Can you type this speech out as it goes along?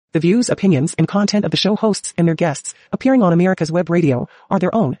The views, opinions, and content of the show hosts and their guests appearing on America's Web Radio are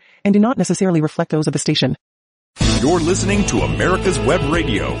their own and do not necessarily reflect those of the station. You're listening to America's Web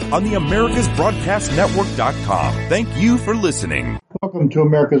Radio on the AmericasBroadcastNetwork.com. Thank you for listening. Welcome to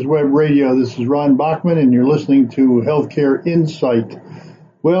America's Web Radio. This is Ron Bachman, and you're listening to Healthcare Insight.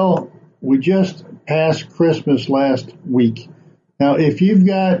 Well, we just passed Christmas last week. Now, if you've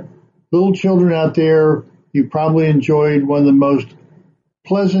got little children out there, you probably enjoyed one of the most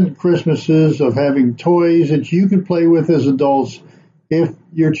pleasant Christmases of having toys that you can play with as adults. If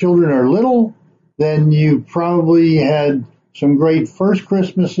your children are little, then you probably had some great first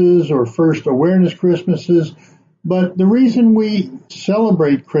Christmases or first awareness Christmases. But the reason we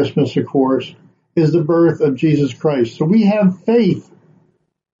celebrate Christmas, of course, is the birth of Jesus Christ. So we have faith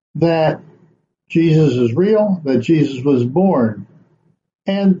that Jesus is real, that Jesus was born.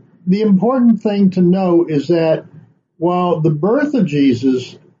 And the important thing to know is that while the birth of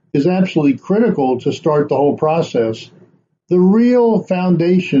Jesus is absolutely critical to start the whole process, the real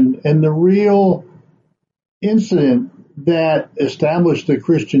foundation and the real incident that established the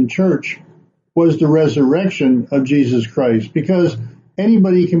Christian church was the resurrection of Jesus Christ. Because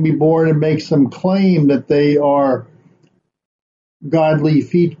anybody can be born and make some claim that they are godly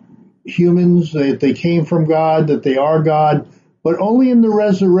humans, that they came from God, that they are God, but only in the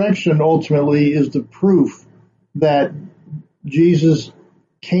resurrection ultimately is the proof that Jesus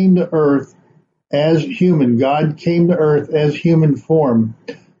came to earth as human. God came to earth as human form.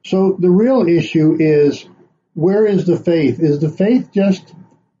 So the real issue is, where is the faith? Is the faith just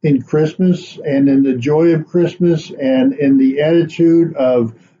in Christmas and in the joy of Christmas and in the attitude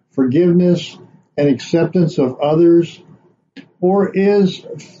of forgiveness and acceptance of others? Or is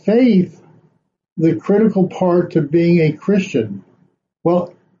faith the critical part to being a Christian?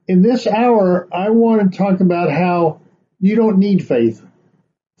 Well, in this hour, I want to talk about how you don't need faith.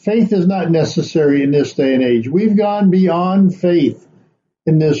 Faith is not necessary in this day and age. We've gone beyond faith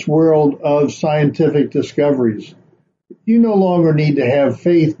in this world of scientific discoveries. You no longer need to have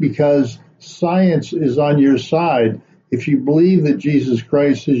faith because science is on your side if you believe that Jesus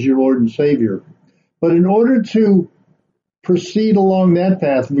Christ is your Lord and Savior. But in order to proceed along that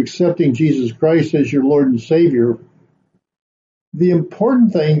path of accepting Jesus Christ as your Lord and Savior, the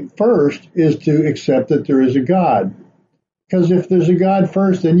important thing first is to accept that there is a God. Because if there's a God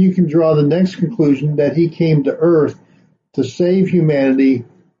first, then you can draw the next conclusion that he came to earth to save humanity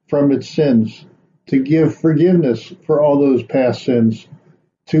from its sins, to give forgiveness for all those past sins,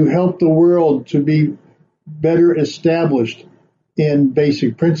 to help the world to be better established in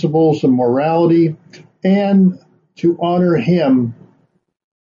basic principles of morality, and to honor him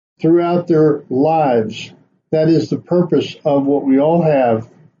throughout their lives. That is the purpose of what we all have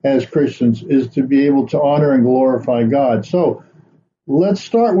as Christians, is to be able to honor and glorify God. So let's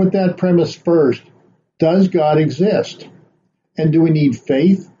start with that premise first. Does God exist? And do we need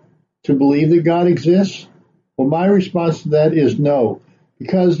faith to believe that God exists? Well, my response to that is no,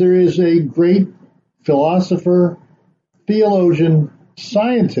 because there is a great philosopher, theologian,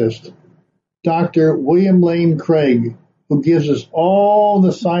 scientist, Dr. William Lane Craig, who gives us all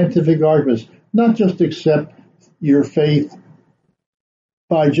the scientific arguments, not just accept your faith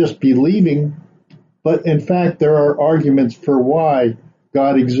by just believing, but in fact there are arguments for why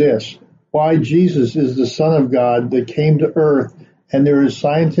God exists, why Jesus is the Son of God that came to earth, and there is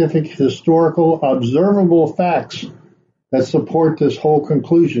scientific, historical, observable facts that support this whole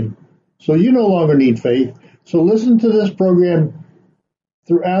conclusion. So you no longer need faith. So listen to this program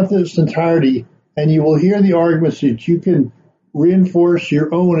throughout this entirety, and you will hear the arguments that you can reinforce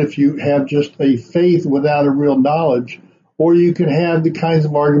your own if you have just a faith without a real knowledge, or you can have the kinds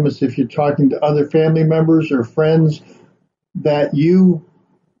of arguments if you're talking to other family members or friends that you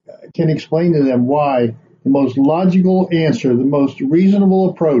can explain to them why the most logical answer, the most reasonable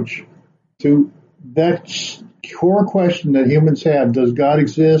approach to that core question that humans have, does God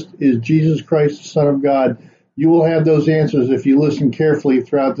exist? Is Jesus Christ the Son of God? You will have those answers if you listen carefully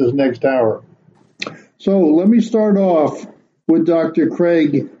throughout this next hour. So let me start off with Dr.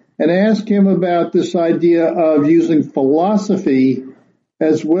 Craig and ask him about this idea of using philosophy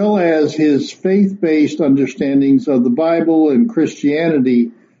as well as his faith-based understandings of the Bible and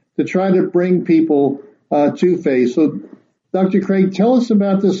Christianity to try to bring people to faith. So, Dr. Craig, tell us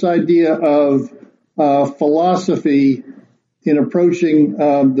about this idea of philosophy in approaching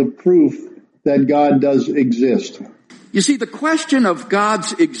the proof that God does exist. You see, the question of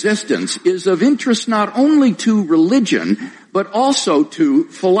God's existence is of interest not only to religion, but also to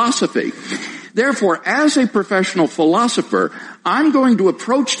philosophy. Therefore, as a professional philosopher, I'm going to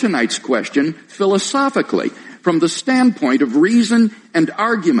approach tonight's question philosophically. from the standpoint of reason and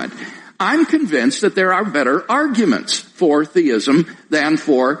argument. I'm convinced that there are better arguments for theism than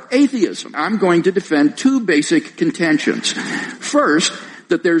for atheism. I'm going to defend two basic contentions. First,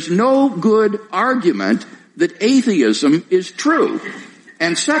 that there's no good argument that atheism is true.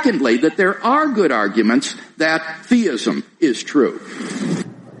 And secondly, that there are good arguments that theism is true.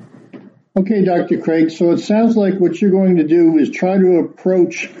 Okay, Dr. Craig, so it sounds like what you're going to do is try to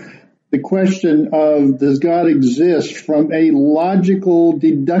approach the question of does God exist from a logical,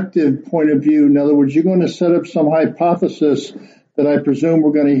 deductive point of view. In other words, you're going to set up some hypothesis that I presume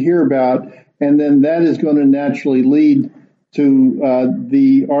we're going to hear about, and then that is going to naturally lead to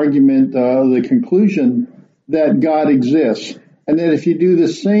the argument, the conclusion that God exists. And then if you do the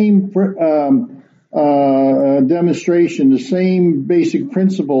same demonstration, the same basic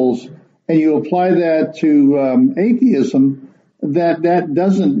principles, and you apply that to atheism, that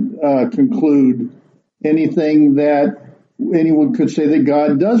doesn't conclude anything that anyone could say that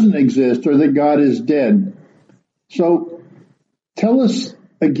God doesn't exist or that God is dead. So tell us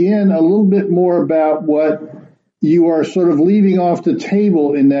again a little bit more about what you are sort of leaving off the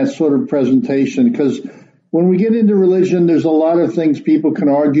table in that sort of presentation, because when we get into religion, there's a lot of things people can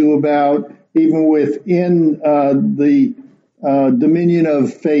argue about, even within the dominion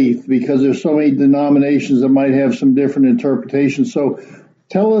of faith, because there's so many denominations that might have some different interpretations. So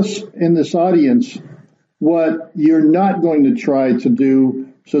tell us in this audience what you're not going to try to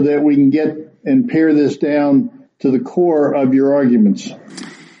do so that we can get and pare this down to the core of your arguments.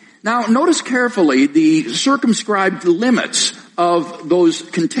 Now, notice carefully the circumscribed limits of those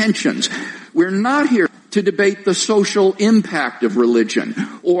contentions. We're not here to debate the social impact of religion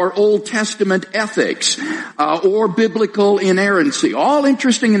or Old Testament ethics or biblical inerrancy. All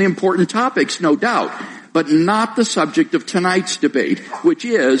interesting and important topics, no doubt, but not the subject of tonight's debate, which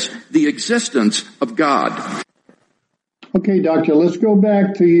is the existence of God. Okay, Doctor, let's go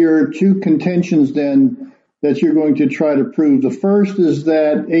back to your two contentions then that you're going to try to prove. The first is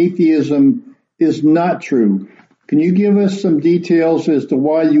that atheism is not true. Can you give us some details as to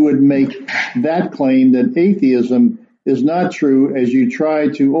why you would make that claim that atheism is not true as you try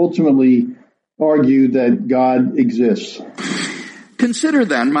to ultimately argue that God exists? Consider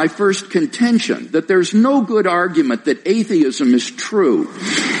then my first contention, that there's no good argument that atheism is true.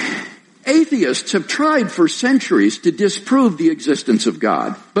 Atheists have tried for centuries to disprove the existence of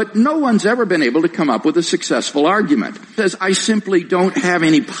God, but no one's ever been able to come up with a successful argument. It says, I simply don't have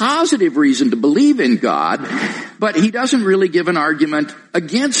any positive reason to believe in God, but he doesn't really give an argument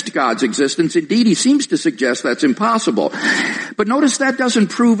against God's existence. Indeed, he seems to suggest that's impossible. But notice that doesn't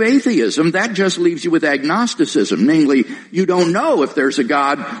prove atheism. That just leaves you with agnosticism, namely, you don't know if there's a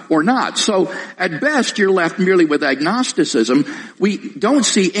God or not. So at best, you're left merely with agnosticism. We don't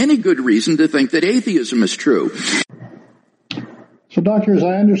see any good reason to think that atheism is true. So, Doctor, as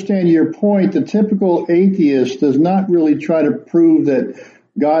I understand your point, the typical atheist does not really try to prove that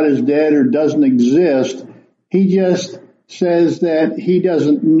God is dead or doesn't exist. He just says that he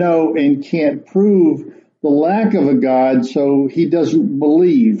doesn't know and can't prove the lack of a God, so he doesn't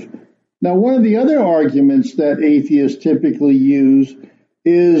believe. Now, one of the other arguments that atheists typically use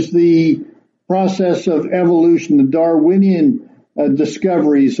is the process of evolution, the Darwinian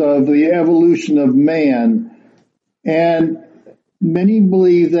discoveries of the evolution of man. And many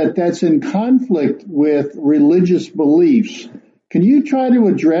believe that that's in conflict with religious beliefs. Can you try to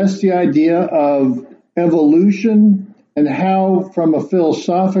address the idea of evolution and how, from a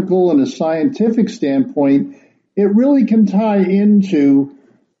philosophical and a scientific standpoint, it really can tie into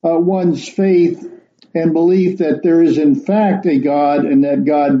one's faith and belief that there is in fact a God and that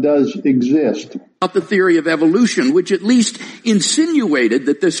God does exist? About the theory of evolution, which at least insinuated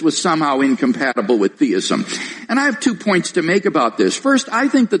that this was somehow incompatible with theism. And I have 2 points to make about this. First, I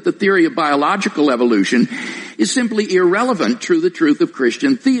think that the theory of biological evolution is simply irrelevant to the truth of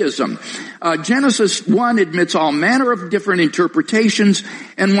Christian theism. Genesis 1 admits all manner of different interpretations,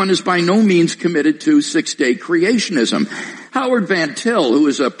 and one is by no means committed to six-day creationism. Howard Van Til, who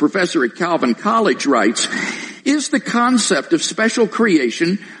is a professor at Calvin College, writes, is the concept of special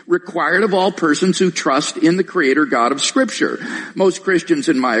creation required of all persons who trust in the Creator God of Scripture? Most Christians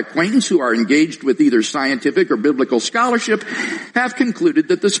in my acquaintance who are engaged with either scientific or biblical scholarship have concluded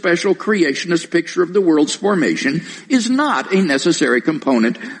that the special creationist picture of the world's formation is not a necessary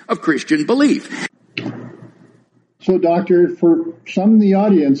component of Christian belief. So, Doctor, for some in the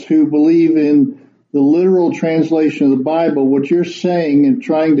audience who believe in the literal translation of the Bible, what you're saying and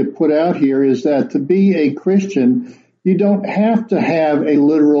trying to put out here is that to be a Christian, you don't have to have a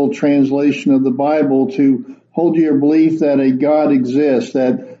literal translation of the Bible to hold your belief that a God exists,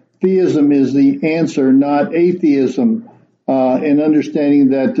 that theism is the answer, not atheism, and understanding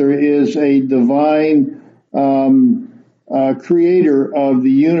that there is a divine creator of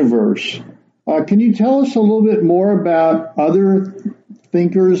the universe. Can you tell us a little bit more about other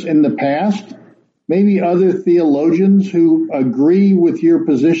thinkers in the past, maybe other theologians who agree with your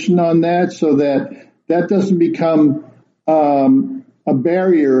position on that, so that doesn't become a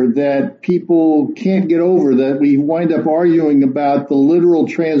barrier that people can't get over, that we wind up arguing about the literal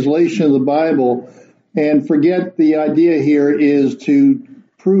translation of the Bible and forget the idea here is to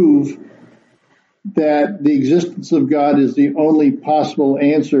prove that the existence of God is the only possible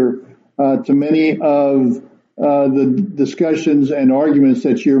answer to many of the discussions and arguments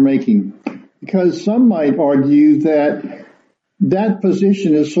that you're making. Because some might argue that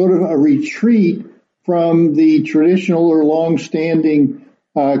position is sort of a retreat from the traditional or long-standing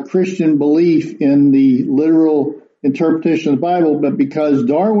Christian belief in the literal interpretation of the Bible, but because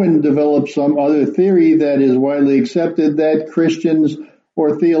Darwin developed some other theory that is widely accepted, that Christians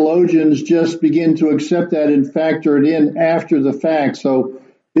or theologians just begin to accept that and factor it in after the fact. So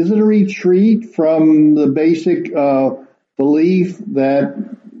is it a retreat from the basic belief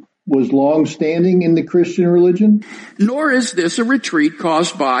that was long-standing in the Christian religion? Nor is this a retreat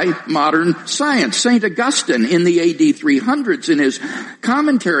caused by modern science. St. Augustine in the AD 300s in his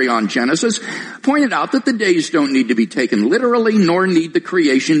commentary on Genesis pointed out that the days don't need to be taken literally, nor need the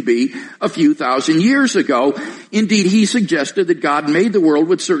creation be a few thousand years ago. Indeed, he suggested that God made the world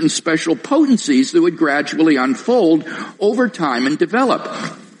with certain special potencies that would gradually unfold over time and develop.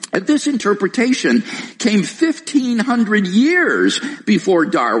 This interpretation came 1,500 years before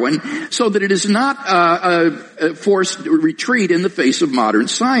Darwin, so that it is not a forced retreat in the face of modern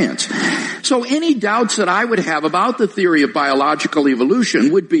science. So any doubts that I would have about the theory of biological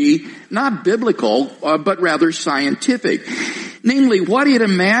evolution would be not biblical, but rather scientific. Namely, what it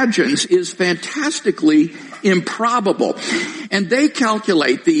imagines is fantastically improbable. And they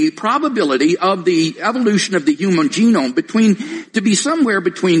calculate the probability of the evolution of the human genome to be somewhere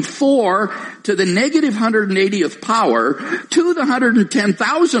between 4 to the negative 180th power to the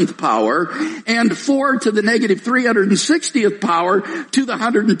 110,000th power and 4 to the negative 360th power to the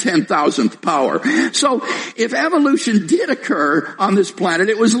 110,000th power. So if evolution did occur on this planet,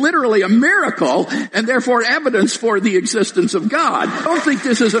 it was literally a miracle and therefore evidence for the existence of God. I don't think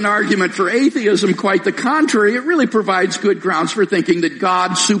this is an argument for atheism, quite the contrary. It really provides good grounds for thinking that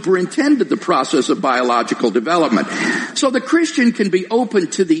God superintended the process of biological development. So the Christian can be open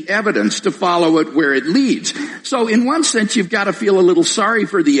to the evidence to follow it where it leads. So in one sense, you've got to feel a little sorry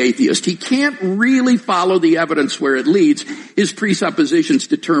for the atheist. He can't really follow the evidence where it leads. His presuppositions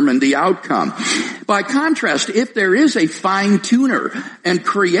determine the outcome. By contrast, if there is a fine-tuner and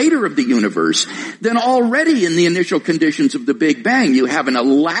creator of the universe, then already in the initial conditions of the Big Bang, you have an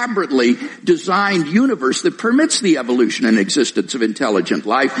elaborately designed universe that permits the evolution and existence of intelligent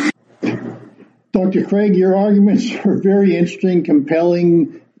life. Dr. Craig, your arguments are very interesting,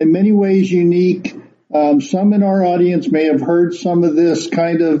 compelling, in many ways unique. Some in our audience may have heard some of this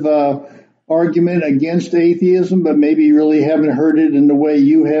kind of argument against atheism, but maybe really haven't heard it in the way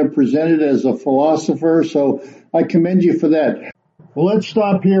you have presented as a philosopher. So I commend you for that. Well, let's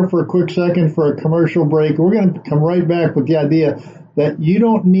stop here for a quick second for a commercial break. We're going to come right back with the idea that you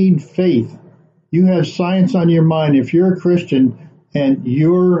don't need faith. You have science on your mind. If you're a Christian and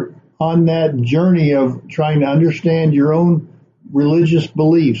you're on that journey of trying to understand your own religious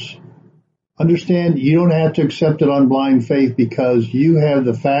beliefs, understand you don't have to accept it on blind faith because you have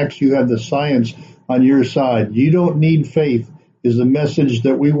the facts, you have the science on your side. You don't need faith is the message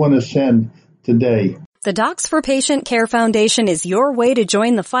that we want to send today. The Docs for Patient Care Foundation is your way to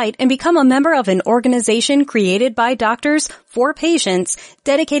join the fight and become a member of an organization created by doctors for patients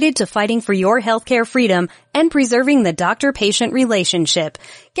dedicated to fighting for your healthcare freedom and preserving the doctor-patient relationship.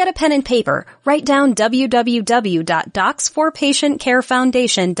 Get a pen and paper. Write down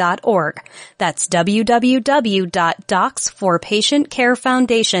www.docsforpatientcarefoundation.org. That's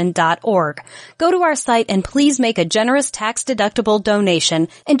www.docsforpatientcarefoundation.org. Go to our site and please make a generous tax-deductible donation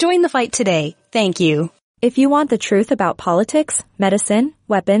and join the fight today. Thank you. If you want the truth about politics, medicine,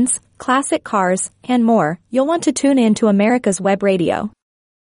 weapons, classic cars, and more, you'll want to tune in to America's Web Radio.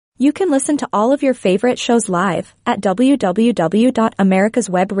 You can listen to all of your favorite shows live at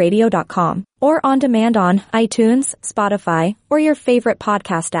www.americaswebradio.com or on demand on iTunes, Spotify, or your favorite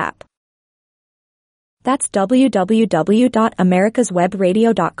podcast app. That's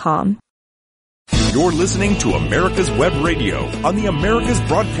www.americaswebradio.com. You're listening to America's Web Radio on the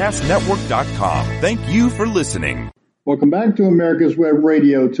AmericasBroadcastNetwork.com. Thank you for listening. Welcome back to America's Web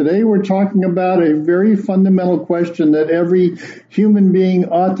Radio. Today we're talking about a very fundamental question that every human being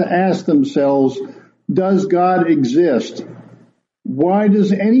ought to ask themselves. Does God exist? Why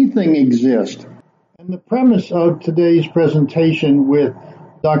does anything exist? And the premise of today's presentation with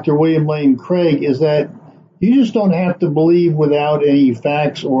Dr. William Lane Craig is that you just don't have to believe without any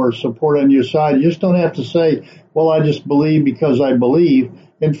facts or support on your side. You just don't have to say, well, I just believe because I believe.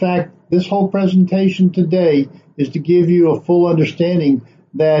 In fact, this whole presentation today is to give you a full understanding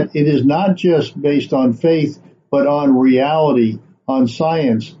that it is not just based on faith, but on reality, on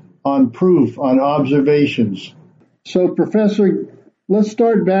science, on proof, on observations. So, Professor, let's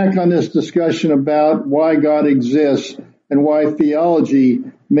start back on this discussion about why God exists and why theology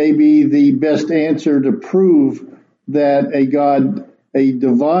may be the best answer to prove that a God, a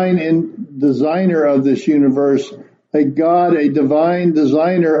divine designer of this universe, a God, a divine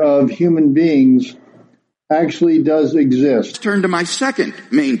designer of human beings, actually does exist. Turn to my second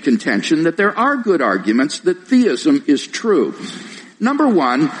main contention, that there are good arguments that theism is true. Number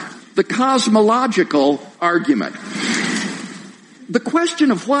one, the cosmological argument. The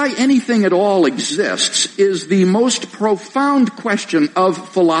question of why anything at all exists is the most profound question of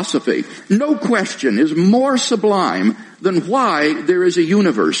philosophy. No question is more sublime than why there is a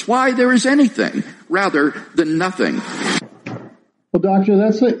universe, why there is anything, rather than nothing. Well, Doctor,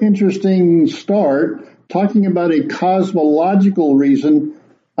 that's an interesting start. Talking about a cosmological reason,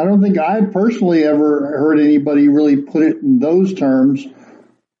 I don't think I personally ever heard anybody really put it in those terms.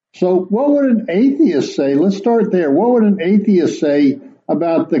 So what would an atheist say? Let's start there. What would an atheist say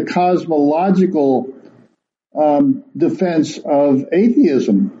about the cosmological defense of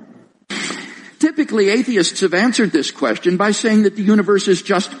atheism? Typically, atheists have answered this question by saying that the universe is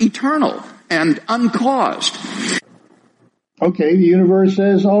just eternal and uncaused. Okay, the universe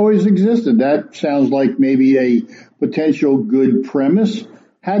has always existed. That sounds like maybe a potential good premise.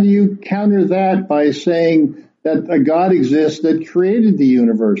 How do you counter that by saying that a God exists that created the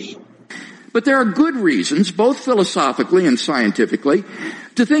universe? But there are good reasons, both philosophically and scientifically,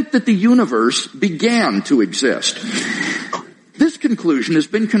 to think that the universe began to exist. This conclusion has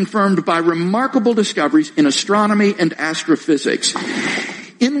been confirmed by remarkable discoveries in astronomy and astrophysics.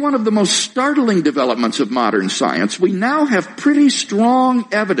 In one of the most startling developments of modern science, we now have pretty strong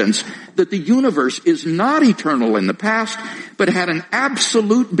evidence that the universe is not eternal in the past, but had an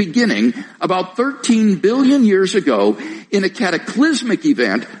absolute beginning about 13 billion years ago in a cataclysmic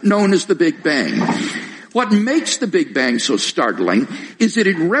event known as the Big Bang. What makes the Big Bang so startling is that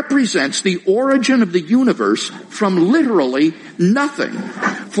it represents the origin of the universe from literally nothing.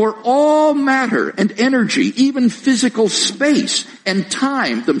 For all matter and energy, even physical space and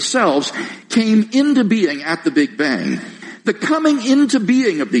time themselves, came into being at the Big Bang. The coming into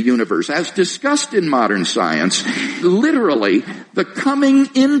being of the universe, as discussed in modern science, literally the coming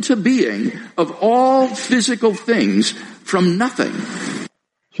into being of all physical things from nothing.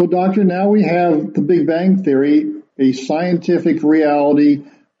 So, Doctor, now we have the Big Bang Theory, a scientific reality,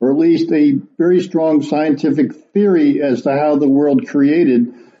 or at least a very strong scientific theory as to how the world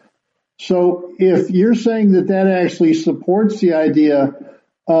created. So if you're saying that that actually supports the idea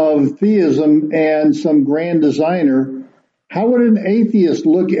of theism and some grand designer, how would an atheist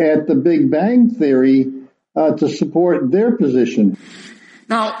look at the Big Bang Theory to support their position?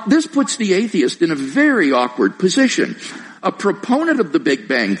 Now, this puts the atheist in a very awkward position. A proponent of the Big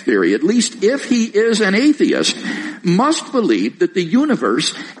Bang Theory, at least if he is an atheist, must believe that the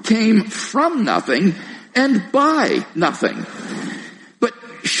universe came from nothing and by nothing. But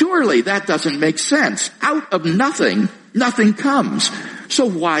surely that doesn't make sense. Out of nothing, nothing comes. So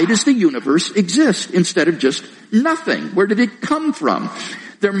why does the universe exist instead of just nothing? Where did it come from?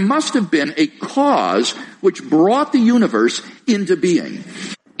 There must have been a cause which brought the universe into being.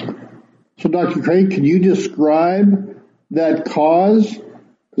 So, Dr. Craig, can you describe that cause?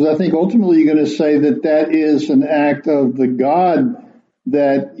 Because I think ultimately you're going to say that that is an act of the God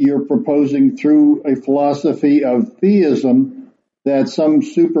that you're proposing through a philosophy of theism, that some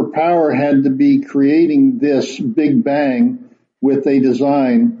superpower had to be creating this Big Bang with a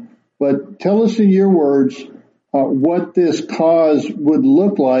design. But tell us in your words what this cause would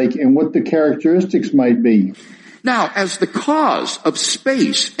look like and what the characteristics might be. Now, as the cause of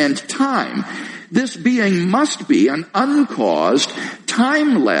space and time, this being must be an uncaused,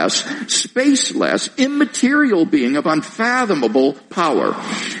 timeless, spaceless, immaterial being of unfathomable power.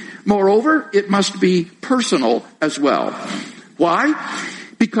 Moreover, it must be personal as well. Why?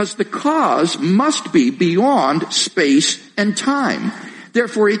 Because the cause must be beyond space and time.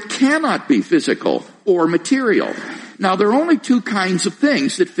 Therefore, it cannot be physical or material. Now, there are only two kinds of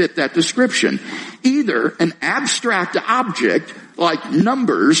things that fit that description. Either either an abstract object like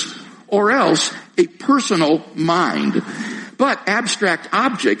numbers or else a personal mind. But abstract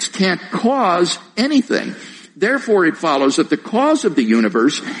objects can't cause anything. Therefore, it follows that the cause of the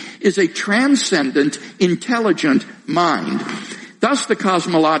universe is a transcendent, intelligent mind. Thus, the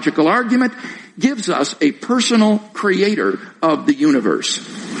cosmological argument gives us a personal creator of the universe.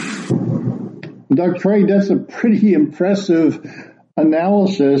 Dr. Craig, that's a pretty impressive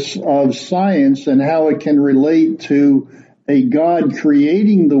analysis of science and how it can relate to a God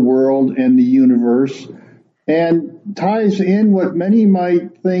creating the world and the universe, and ties in what many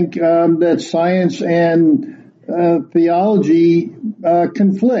might think that science and theology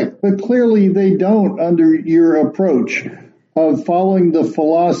conflict, but clearly they don't under your approach of following the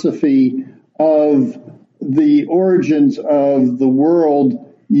philosophy of the origins of the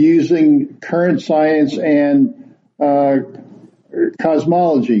world using current science and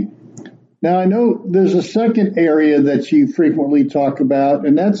cosmology. Now, I know there's a second area that you frequently talk about,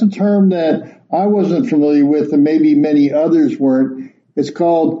 and that's a term that I wasn't familiar with and maybe many others weren't. It's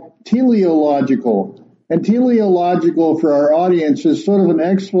called teleological. And teleological for our audience is sort of an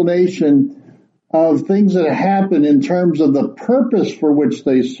explanation of things that happen in terms of the purpose for which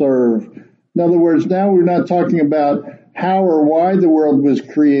they serve. In other words, now we're not talking about how or why the world was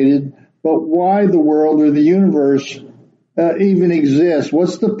created, but why the world or the universe even exists.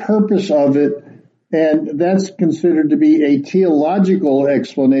 What's the purpose of it? And that's considered to be a theological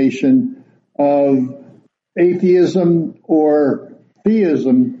explanation of atheism or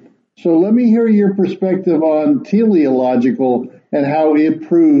theism. So let me hear your perspective on teleological and how it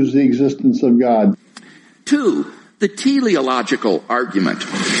proves the existence of God. 2, the teleological argument.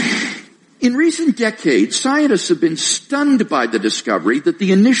 In recent decades, scientists have been stunned by the discovery that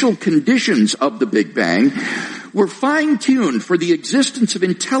the initial conditions of the Big Bang were fine-tuned for the existence of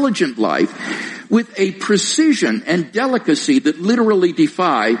intelligent life with a precision and delicacy that literally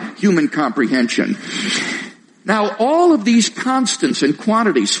defy human comprehension. Now, all of these constants and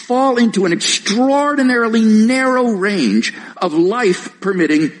quantities fall into an extraordinarily narrow range of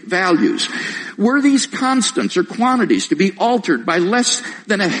life-permitting values. Were these constants or quantities to be altered by less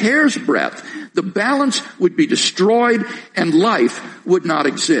than a hair's breadth, the balance would be destroyed and life would not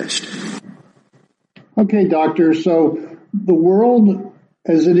exist. Okay, doctor, so the world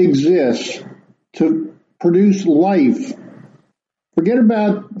as it exists to produce life, forget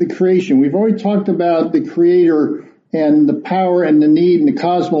about the creation. We've already talked about the creator and the power and the need and the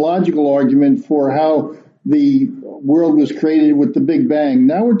cosmological argument for how the world was created with the Big Bang.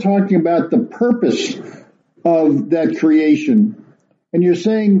 Now we're talking about the purpose of that creation. And you're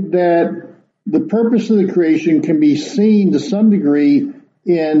saying that the purpose of the creation can be seen to some degree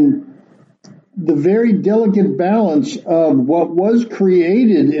in the very delicate balance of what was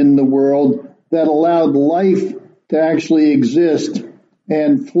created in the world that allowed life to actually exist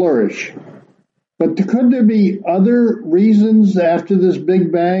and flourish. But could there be other reasons after this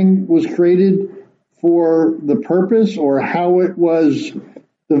Big Bang was created for the purpose or how it was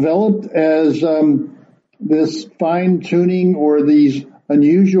developed as this fine-tuning or these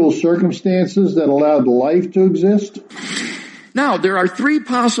unusual circumstances that allowed life to exist? Now, there are 3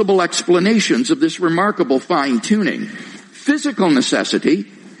 possible explanations of this remarkable fine-tuning: physical necessity,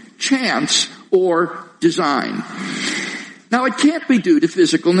 chance, or design. Now, it can't be due to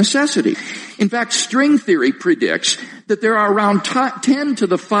physical necessity. In fact, string theory predicts that there are around 10 to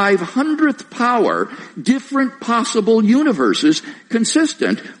the 500th power different possible universes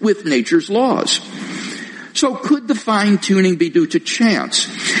consistent with nature's laws. So could the fine-tuning be due to chance?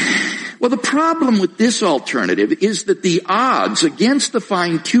 Well, the problem with this alternative is that the odds against the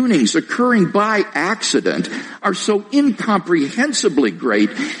fine-tunings occurring by accident are so incomprehensibly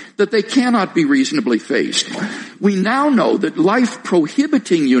great that they cannot be reasonably faced. We now know that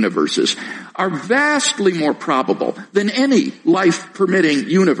life-prohibiting universes are vastly more probable than any life-permitting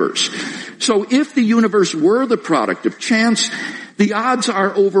universe. So if the universe were the product of chance, the odds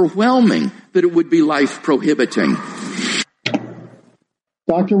are overwhelming that it would be life-prohibiting.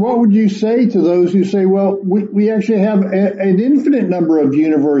 Doctor, what would you say to those who say, well, we actually have an infinite number of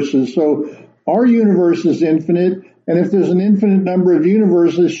universes, so our universe is infinite, and if there's an infinite number of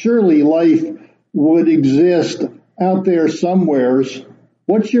universes, surely life would exist out there somewheres.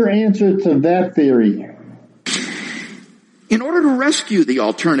 What's your answer to that theory? In order to rescue the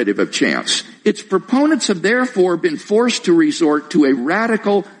alternative of chance, its proponents have therefore been forced to resort to a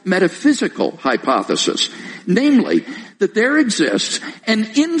radical metaphysical hypothesis, namely that there exists an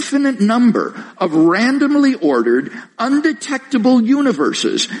infinite number of randomly ordered, undetectable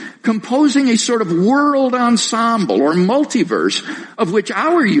universes composing a sort of world ensemble or multiverse of which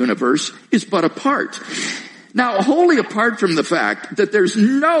our universe is but a part. Now, wholly apart from the fact that there's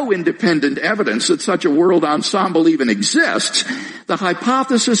no independent evidence that such a world ensemble even exists, the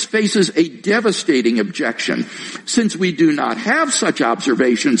hypothesis faces a devastating objection. Since we do not have such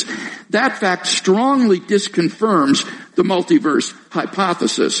observations, that fact strongly disconfirms the multiverse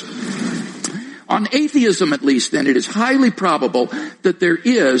hypothesis. On atheism, at least, then, it is highly probable that there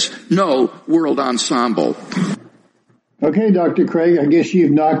is no world ensemble. Okay, Dr. Craig, I guess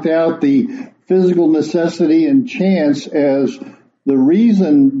you've knocked out the physical necessity and chance as the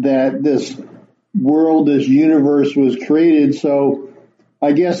reason that this world, this universe was created. So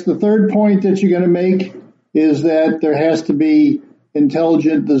I guess the third point that you're going to make is that there has to be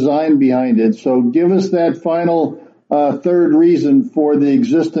intelligent design behind it. So give us that final third reason for the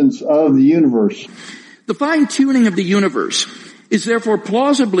existence of the universe. The fine-tuning of the universe is therefore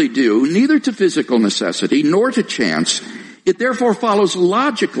plausibly due neither to physical necessity nor to chance. It therefore follows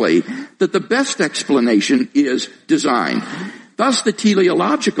logically that the best explanation is design. Thus, the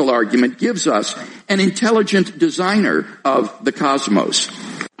teleological argument gives us an intelligent designer of the cosmos.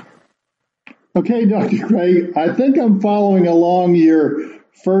 Okay, Dr. Craig, I think I'm following along your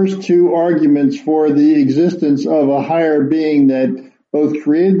first two arguments for the existence of a higher being that both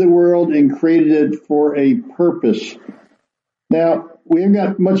created the world and created it for a purpose. Now, we haven't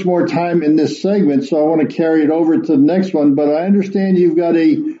got much more time in this segment, so I want to carry it over to the next one, but I understand you've got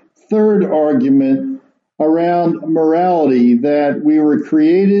a third argument around morality, that we were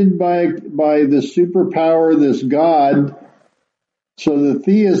created by the superpower, this God. So the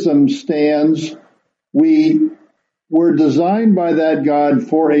theism stands. We were designed by that God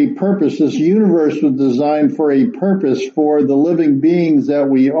for a purpose. This universe was designed for a purpose for the living beings that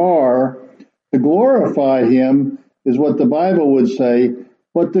we are, to glorify Him, is what the Bible would say.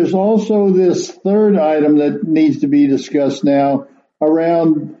 But there's also this third item that needs to be discussed now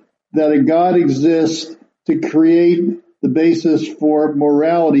around that a God exists to create the basis for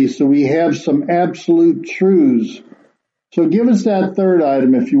morality. So we have some absolute truths. So give us that third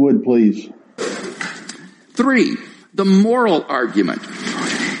item, if you would, please. 3, the moral argument.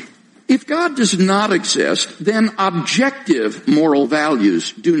 If God does not exist, then objective moral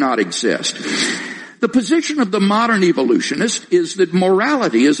values do not exist. The position of the modern evolutionist is that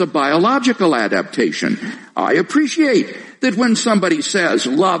morality is a biological adaptation. I appreciate that when somebody says,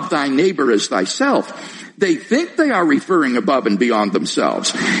 love thy neighbor as thyself, they think they are referring above and beyond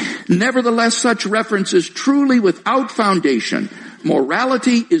themselves. Nevertheless, such reference is truly without foundation.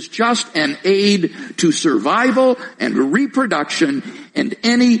 Morality is just an aid to survival and reproduction, and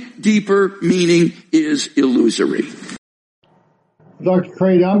any deeper meaning is illusory. Dr.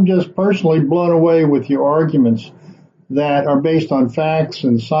 Craig, I'm just personally blown away with your arguments that are based on facts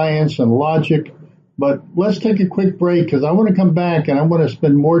and science and logic. But let's take a quick break, because I want to come back and I want to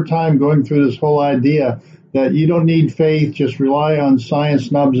spend more time going through this whole idea that you don't need faith, just rely on science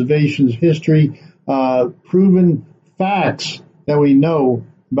and observations, history, proven facts that we know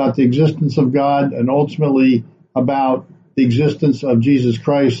about the existence of God and ultimately about the existence of Jesus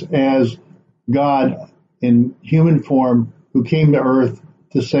Christ as God in human form who came to earth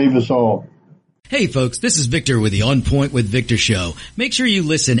to save us all. Hey folks, this is Victor with the On Point with Victor show. Make sure you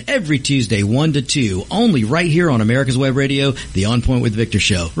listen every Tuesday 1 to 2, only right here on America's Web Radio, the On Point with Victor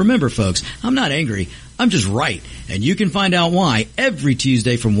show. Remember folks, I'm not angry, I'm just right. And you can find out why every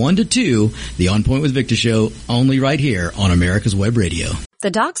Tuesday from 1 to 2, the On Point with Victor show, only right here on America's Web Radio. The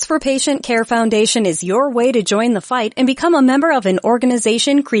Docs for Patient Care Foundation is your way to join the fight and become a member of an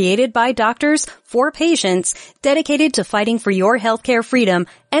organization created by doctors for patients dedicated to fighting for your healthcare freedom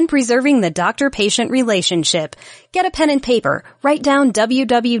and preserving the doctor-patient relationship. Get a pen and paper. Write down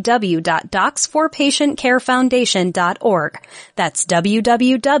www.docsforpatientcarefoundation.org. That's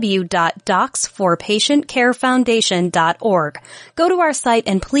www.docsforpatientcarefoundation.org. Go to our site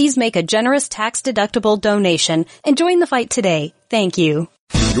and please make a generous tax-deductible donation and join the fight today. Thank you.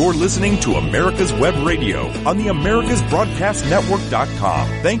 You're listening to America's Web Radio on the AmericasBroadcastNetwork.com.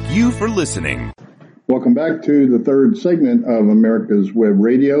 Thank you for listening. Welcome back to the third segment of America's Web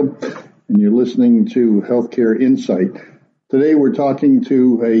Radio, and you're listening to Healthcare Insight. Today we're talking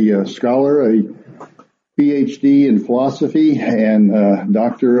to a scholar, a PhD in philosophy and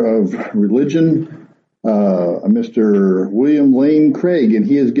doctor of religion, Mr. William Lane Craig, and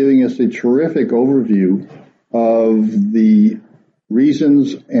he is giving us a terrific overview of the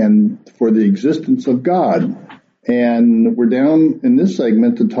reasons and for the existence of God. And we're down in this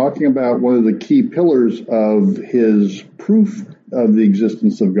segment to talking about one of the key pillars of his proof of the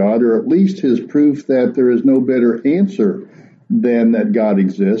existence of God, or at least his proof that there is no better answer than that God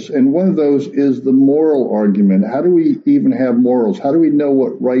exists. And one of those is the moral argument. How do we even have morals? How do we know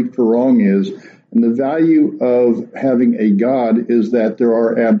what right for wrong is? And the value of having a God is that there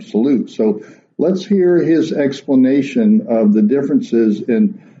are absolutes. So let's hear his explanation of the differences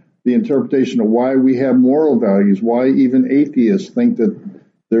in the interpretation of why we have moral values, why even atheists think that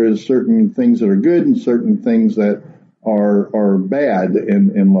there is certain things that are good and certain things that are bad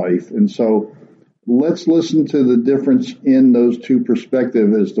in life. And so let's listen to the difference in those two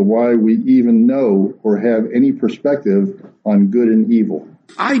perspectives as to why we even know or have any perspective on good and evil.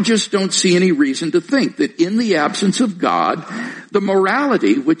 I just don't see any reason to think that in the absence of God, the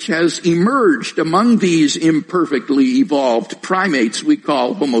morality which has emerged among these imperfectly evolved primates we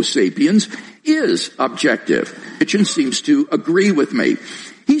call Homo sapiens is objective. Hitchens seems to agree with me.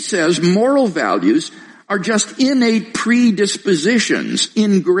 He says moral values are just innate predispositions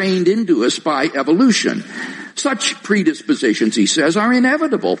ingrained into us by evolution. Such predispositions, he says, are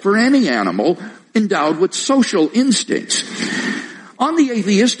inevitable for any animal endowed with social instincts. On the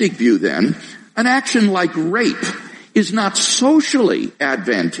atheistic view, then, an action like rape is not socially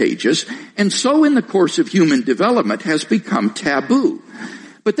advantageous, and so in the course of human development has become taboo.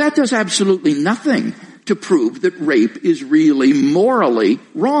 But that does absolutely nothing to prove that rape is really morally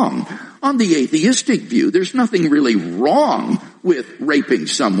wrong. On the atheistic view, there's nothing really wrong with raping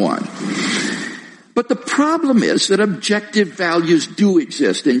someone. But the problem is that objective values do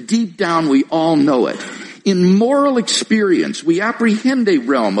exist, and deep down we all know it. In moral experience, we apprehend a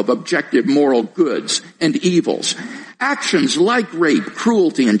realm of objective moral goods and evils. Actions like rape,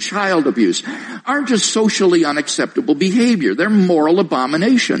 cruelty, and child abuse aren't just socially unacceptable behavior. They're moral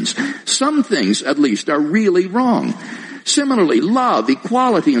abominations. Some things, at least, are really wrong. Similarly, love,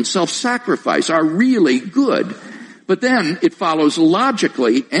 equality, and self-sacrifice are really good. But then it follows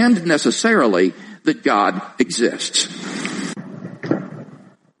logically and necessarily that God exists.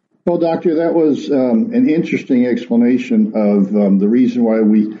 Well, Doctor, that was an interesting explanation of the reason why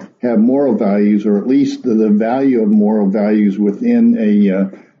we have moral values, or at least the value of moral values within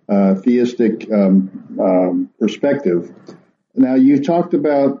a theistic perspective. Now, you've talked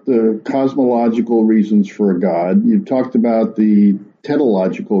about the cosmological reasons for a God. You've talked about the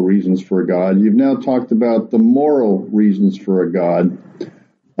teleological reasons for a God. You've now talked about the moral reasons for a God.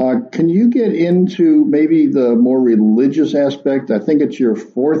 Can you get into maybe the more religious aspect? I think it's your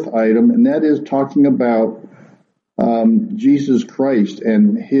fourth item, and that is talking about Jesus Christ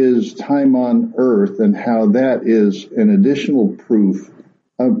and his time on earth and how that is an additional proof,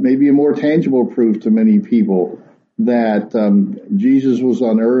 maybe a more tangible proof to many people that Jesus was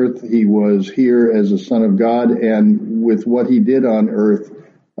on earth. He was here as a son of God, and with what he did on earth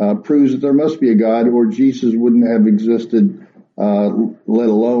proves that there must be a God, or Jesus wouldn't have existed, let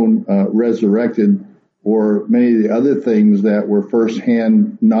alone resurrected, or many of the other things that were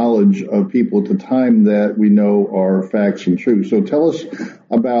firsthand knowledge of people at the time that we know are facts and truth. So tell us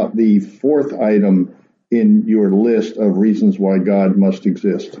about the fourth item in your list of reasons why God must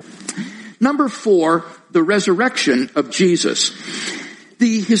exist. Number 4, the resurrection of Jesus.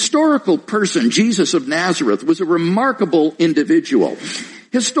 The historical person, Jesus of Nazareth, was a remarkable individual.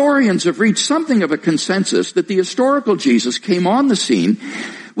 Historians have reached something of a consensus that the historical Jesus came on the scene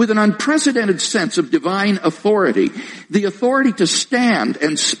with an unprecedented sense of divine authority, the authority to stand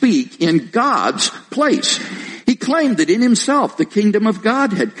and speak in God's place. He claimed that in himself the kingdom of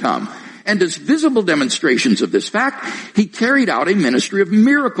God had come. And as visible demonstrations of this fact, he carried out a ministry of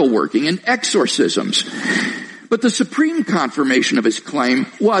miracle working and exorcisms. But the supreme confirmation of his claim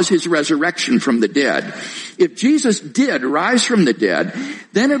was his resurrection from the dead. If Jesus did rise from the dead,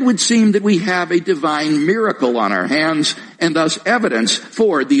 then it would seem that we have a divine miracle on our hands and thus evidence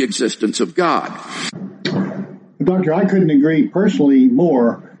for the existence of God. Doctor, I couldn't agree personally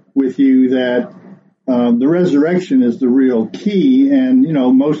more with you that the resurrection is the real key. And, you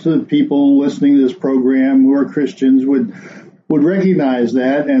know, most of the people listening to this program who are Christians would recognize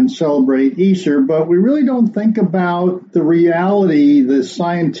that and celebrate Easter, but we really don't think about the reality, the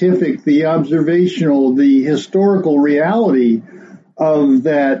scientific, the observational, the historical reality of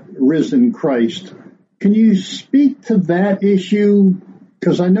that risen Christ. Can you speak to that issue?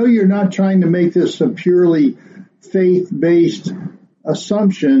 Because I know you're not trying to make this a purely faith-based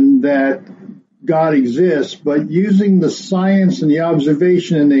assumption that God exists, but using the science and the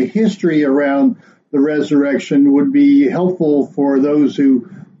observation and the history around the resurrection would be helpful for those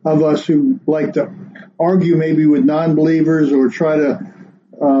of us who like to argue maybe with non-believers or try to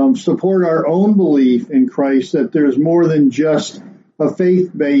support our own belief in Christ, that there's more than just a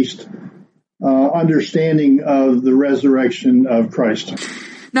faith-based understanding of the resurrection of Christ.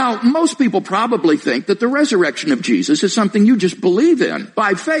 Now, most people probably think that the resurrection of Jesus is something you just believe in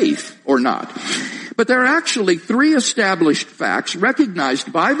by faith or not. But there are actually three established facts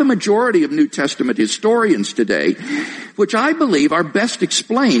recognized by the majority of New Testament historians today, which I believe are best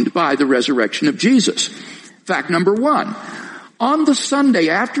explained by the resurrection of Jesus. Fact number one, on the Sunday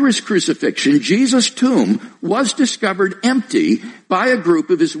after his crucifixion, Jesus' tomb was discovered empty by a group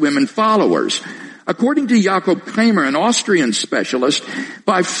of his women followers. According to Jakob Kramer, an Austrian specialist,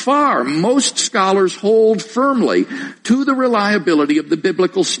 by far most scholars hold firmly to the reliability of the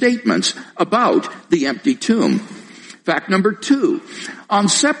biblical statements about the empty tomb. Fact number two, on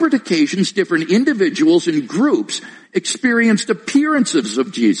separate occasions, different individuals and groups experienced appearances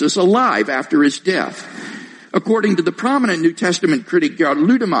of Jesus alive after his death. According to the prominent New Testament critic Gerd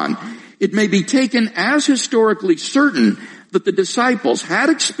Ludemann, it may be taken as historically certain that the disciples had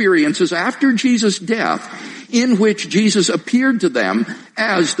experiences after Jesus' death in which Jesus appeared to them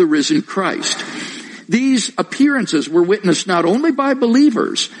as the risen Christ. These appearances were witnessed not only by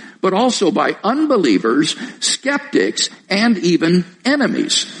believers, but also by unbelievers, skeptics, and even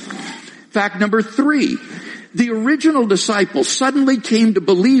enemies. Fact number three, the original disciples suddenly came to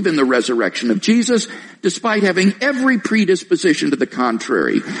believe in the resurrection of Jesus despite having every predisposition to the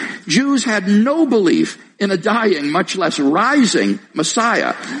contrary. Jews had no belief in a dying, much less rising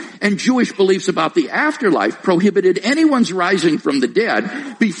Messiah, and Jewish beliefs about the afterlife prohibited anyone's rising from the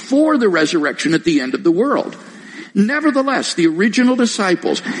dead before the resurrection at the end of the world. Nevertheless, the original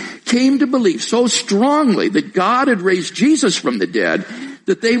disciples came to believe so strongly that God had raised Jesus from the dead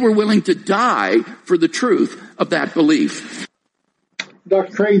that they were willing to die for the truth of that belief.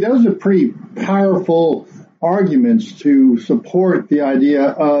 Dr. Craig, those are pretty powerful arguments to support the idea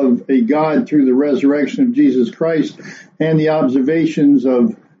of a God through the resurrection of Jesus Christ and the observations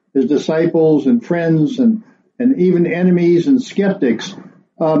of his disciples and friends and even enemies and skeptics.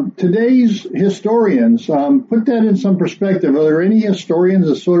 Today's historians, put that in some perspective. Are there any historians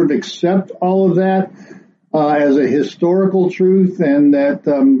that sort of accept all of that as a historical truth, and that,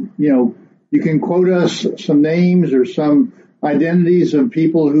 you can quote us some names or some identities of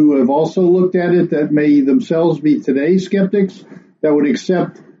people who have also looked at it that may themselves be today's skeptics that would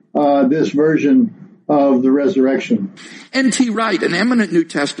accept this version of the resurrection? N.T. Wright, an eminent New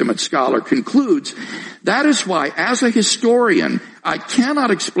Testament scholar, concludes, that is why, as a historian, I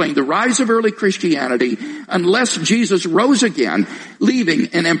cannot explain the rise of early Christianity unless Jesus rose again,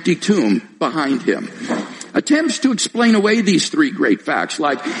 leaving an empty tomb behind him. Attempts to explain away these three great facts,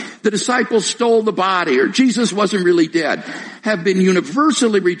 like the disciples stole the body or Jesus wasn't really dead, have been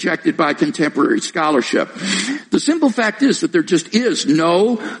universally rejected by contemporary scholarship. The simple fact is that there just is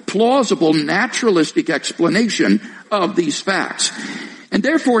no plausible naturalistic explanation of these facts. And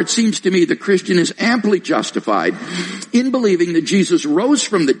therefore, it seems to me the Christian is amply justified in believing that Jesus rose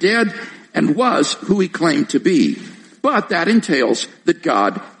from the dead and was who he claimed to be. But that entails that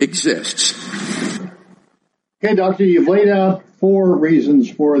God exists. Okay, Doctor, you've laid out four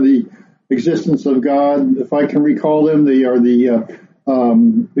reasons for the existence of God. If I can recall them, they are the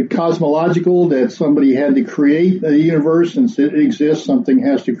cosmological, that somebody had to create the universe, and it exists. Something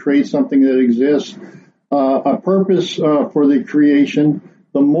has to create something that exists. A purpose for the creation,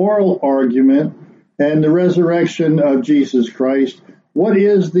 the moral argument, and the resurrection of Jesus Christ. What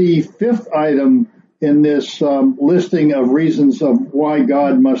is the fifth item in this listing of reasons of why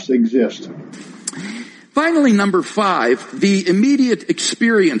God must exist? Finally, number 5, the immediate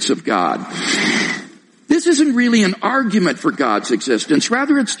experience of God. This isn't really an argument for God's existence.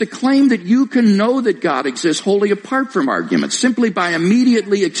 Rather, it's the claim that you can know that God exists wholly apart from arguments, simply by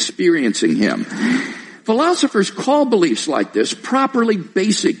immediately experiencing him. Philosophers call beliefs like this properly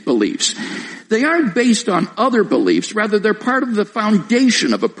basic beliefs. They aren't based on other beliefs. Rather, they're part of the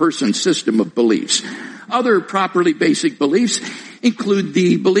foundation of a person's system of beliefs. Other properly basic beliefs include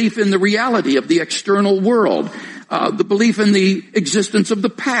the belief in the reality of the external world, the belief in the existence of the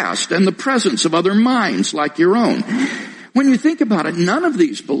past and the presence of other minds like your own. When you think about it, none of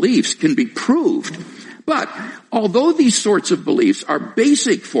these beliefs can be proved. But although these sorts of beliefs are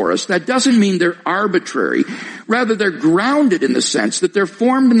basic for us, that doesn't mean they're arbitrary. Rather, they're grounded in the sense that they're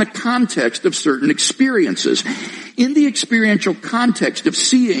formed in the context of certain experiences. In the experiential context of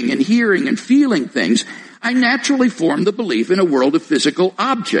seeing and hearing and feeling things, I naturally form the belief in a world of physical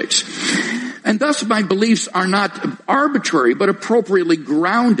objects. And thus my beliefs are not arbitrary, but appropriately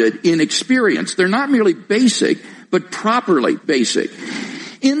grounded in experience. They're not merely basic, but properly basic.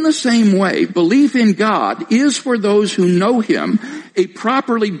 In the same way, belief in God is for those who know him a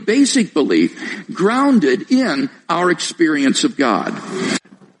properly basic belief grounded in our experience of God.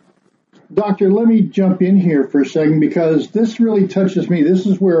 Doctor, let me jump in here for a second because this really touches me. This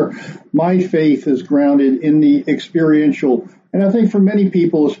is where my faith is grounded in the experiential. And I think for many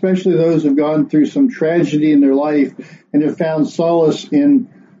people, especially those who have gone through some tragedy in their life and have found solace in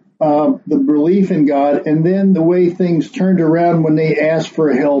the belief in God, and then the way things turned around when they asked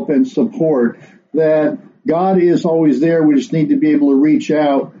for help and support, that God is always there. We just need to be able to reach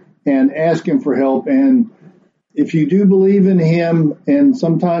out and ask Him for help. And if you do believe in Him, and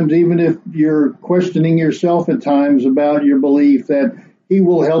sometimes even if you're questioning yourself at times about your belief, that He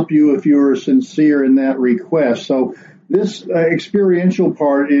will help you if you are sincere in that request. So this experiential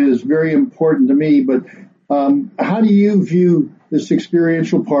part is very important to me, but how do you view this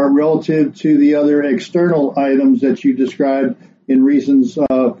experiential part relative to the other external items that you described in reasons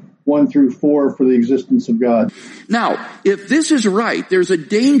 1 through 4 for the existence of God? Now, if this is right, there's a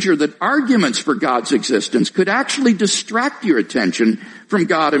danger that arguments for God's existence could actually distract your attention from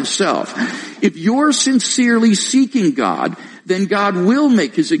God Himself. If you're sincerely seeking God, then God will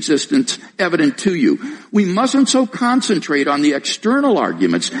make His existence evident to you. We mustn't so concentrate on the external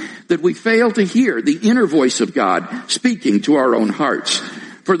arguments that we fail to hear the inner voice of God speaking to our own hearts.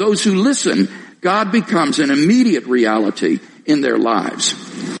 For those who listen, God becomes an immediate reality in their lives.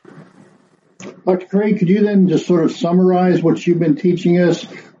 Dr. Craig, could you then just sort of summarize what you've been teaching us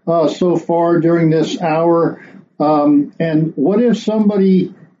so far during this hour? And what if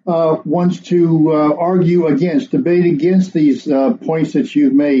somebody wants to argue against, debate against these points that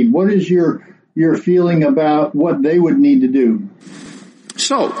you've made? What is your feeling about what they would need to do?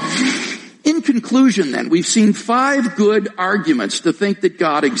 So, in conclusion then, we've seen 5 good arguments to think that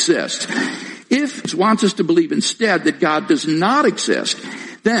God exists. If he wants us to believe instead that God does not exist,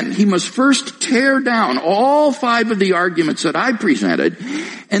 then he must first tear down all 5 of the arguments that I presented,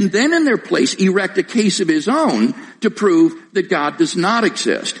 and then in their place erect a case of his own to prove that God does not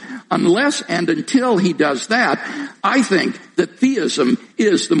exist. Unless and until he does that, I think that theism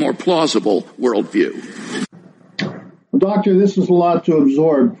is the more plausible worldview. Well, Doctor, this is a lot to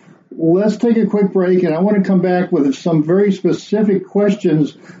absorb. Let's take a quick break, and I want to come back with some very specific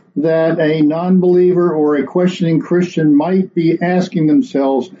questions that a non-believer or a questioning Christian might be asking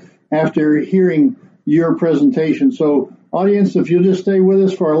themselves after hearing your presentation. So, audience, if you'll just stay with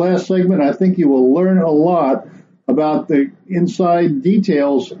us for our last segment, I think you will learn a lot about the inside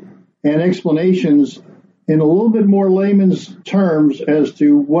details and explanations in a little bit more layman's terms as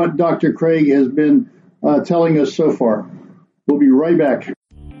to what Dr. Craig has been telling us so far. We'll be right back.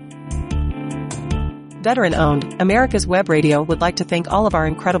 Veteran-owned, America's Web Radio would like to thank all of our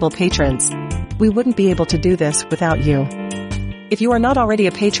incredible patrons. We wouldn't be able to do this without you. If you are not already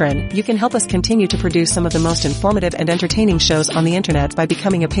a patron, you can help us continue to produce some of the most informative and entertaining shows on the internet by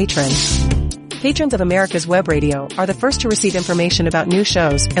becoming a patron. Patrons of America's Web Radio are the first to receive information about new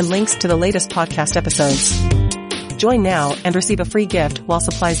shows and links to the latest podcast episodes. Join now and receive a free gift while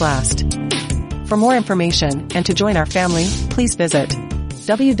supplies last. For more information and to join our family, please visit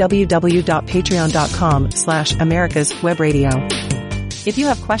www.patreon.com/americaswebradio. If you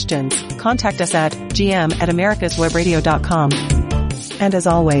have questions, contact us at gm@americaswebradio.com. And as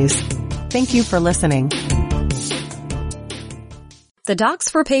always, thank you for listening. The Docs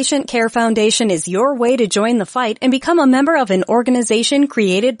for Patient Care Foundation is your way to join the fight and become a member of an organization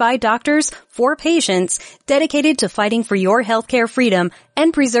created by doctors for patients dedicated to fighting for your healthcare freedom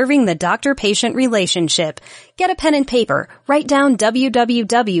and preserving the doctor-patient relationship. Get a pen and paper. Write down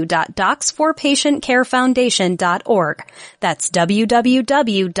www.docsforpatientcarefoundation.org. That's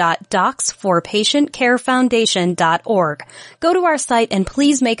www.docsforpatientcarefoundation.org. Go to our site and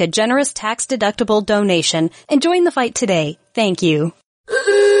please make a generous tax-deductible donation and join the fight today. Thank you.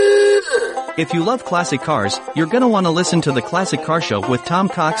 If you love classic cars, you're gonna want to listen to the Classic Car Show with Tom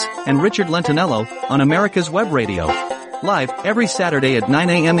Cox and Richard Lentinello on America's Web Radio. Live every Saturday at 9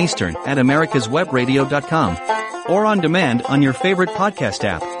 a.m. Eastern at americaswebradio.com or on demand on your favorite podcast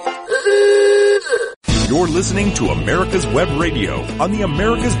app. You're listening to America's Web Radio on the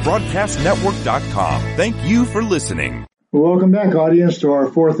AmericasBroadcastNetwork.com. Thank you for listening. Welcome back, audience, to our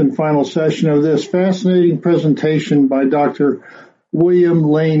 4th and final session of this fascinating presentation by Dr. William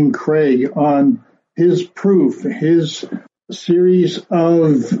Lane Craig on his proof, his series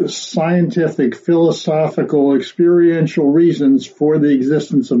of scientific, philosophical, experiential reasons for the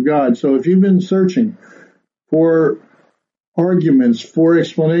existence of God. So if you've been searching for arguments, for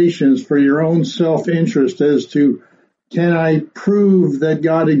explanations, for your own self-interest as to can I prove that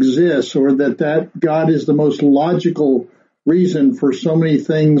God exists or that God is the most logical reason for so many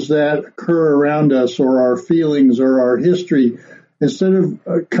things that occur around us or our feelings or our history, instead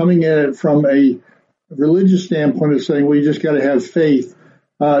of coming at it from a religious standpoint of saying, well, you just got to have faith,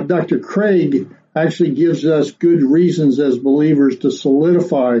 Dr. Craig actually gives us good reasons as believers to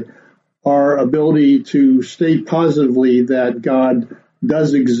solidify our ability to state positively that God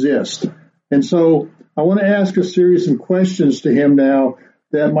does exist. And so I want to ask a series of questions to him now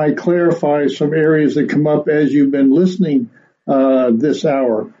that might clarify some areas that come up as you've been listening this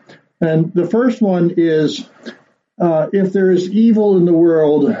hour. And the first one is, if there is evil in the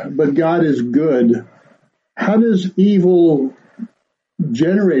world, but God is good, how does evil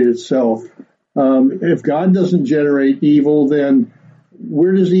generate itself? If God doesn't generate evil, then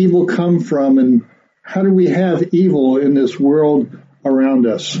where does evil come from, and how do we have evil in this world around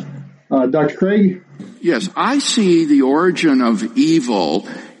us? Dr. Craig? Yes, I see the origin of evil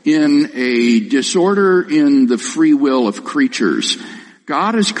in a disorder in the free will of creatures.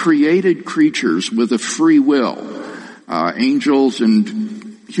 God has created creatures with a free will, angels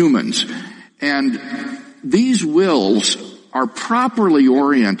and humans, and these wills are properly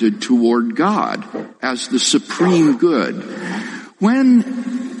oriented toward God as the supreme good. When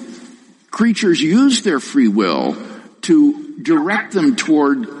creatures use their free will to direct them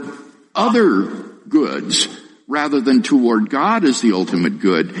toward other goods rather than toward God as the ultimate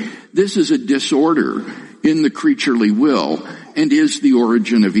good, this is a disorder in the creaturely will and is the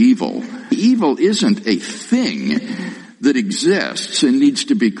origin of evil. Evil isn't a thing that exists and needs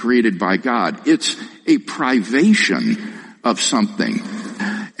to be created by God. It's a privation of something.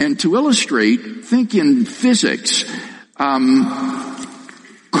 And to illustrate, think in physics.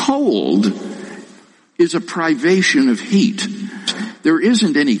 Cold is a privation of heat. There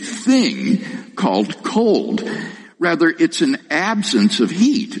isn't any thing called cold. Rather, it's an absence of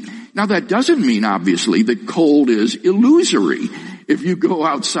heat. Now, that doesn't mean, obviously, that cold is illusory. If you go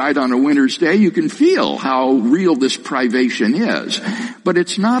outside on a winter's day, you can feel how real this privation is. But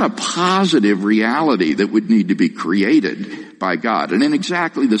it's not a positive reality that would need to be created by God. And in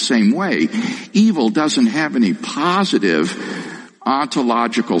exactly the same way, evil doesn't have any positive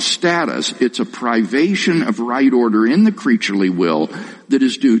ontological status. It's a privation of right order in the creaturely will that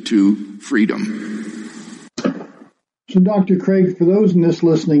is due to freedom. So, Dr. Craig, for those in this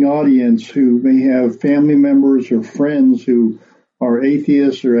listening audience who may have family members or friends who are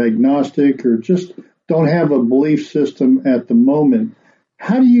atheists or agnostic or just don't have a belief system at the moment,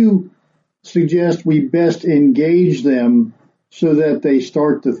 how do you suggest we best engage them so that they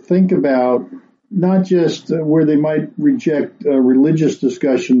start to think about not just where they might reject a religious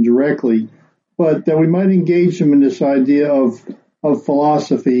discussion directly, but that we might engage them in this idea of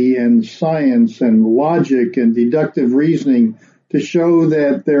philosophy and science and logic and deductive reasoning to show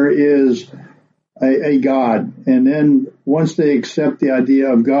that there is a God. And then once they accept the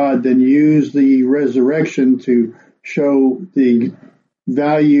idea of God, then use the resurrection to show the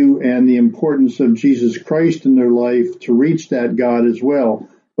value and the importance of Jesus Christ in their life to reach that God as well.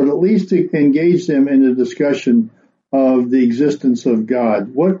 But at least to engage them in a discussion of the existence of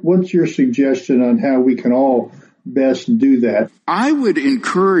God. What's your suggestion on how we can all best do that? I would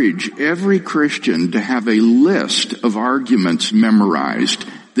encourage every Christian to have a list of arguments memorized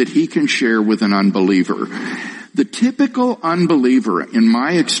that he can share with an unbeliever. The typical unbeliever, in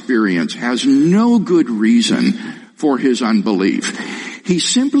my experience, has no good reason for his unbelief. He's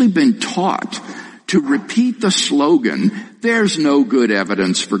simply been taught to repeat the slogan, "There's no good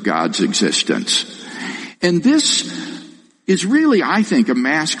evidence for God's existence." And this is really, I think, a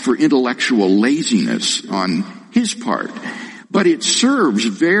mask for intellectual laziness on his part. But it serves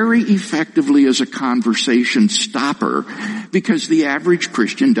very effectively as a conversation stopper because the average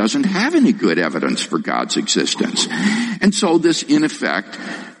Christian doesn't have any good evidence for God's existence. And so this, in effect,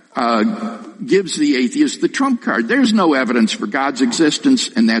 gives the atheist the trump card. There's no evidence for God's existence,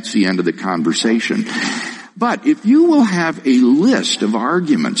 and that's the end of the conversation. But if you will have a list of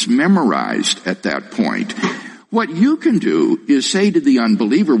arguments memorized at that point, what you can do is say to the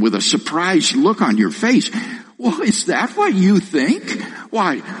unbeliever with a surprised look on your face, "Well, is that what you think?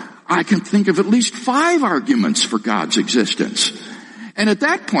 Why, I can think of at least 5 arguments for God's existence." And at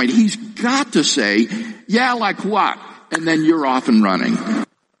that point, he's got to say, "Yeah, like what?" And then you're off and running.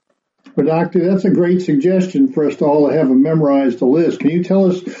 Well, Doctor, that's a great suggestion for us to all have a memorized list. Can you tell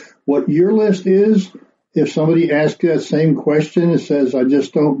us what your list is? If somebody asks that same question and says, "I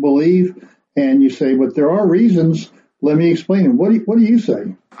just don't believe," and you say, "But there are reasons, let me explain it." What do you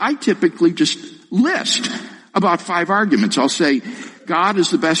say? I typically just list about 5 arguments. I'll say, God is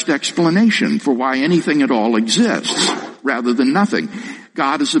the best explanation for why anything at all exists, rather than nothing.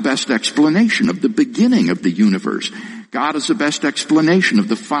 God is the best explanation of the beginning of the universe. God is the best explanation of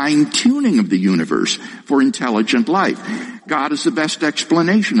the fine-tuning of the universe for intelligent life. God is the best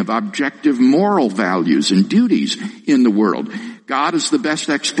explanation of objective moral values and duties in the world. God is the best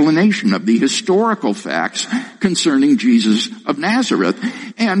explanation of the historical facts concerning Jesus of Nazareth.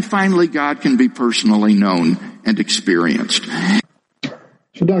 And finally, God can be personally known and experienced.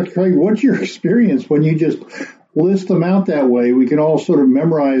 So, Dr. Craig, what's your experience when you just list them out that way? We can all sort of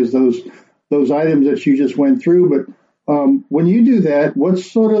memorize those items that you just went through, but when you do that,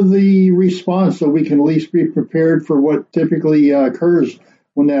 what's sort of the response so we can at least be prepared for what typically occurs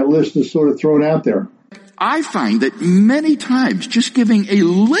when that list is sort of thrown out there? I find that many times just giving a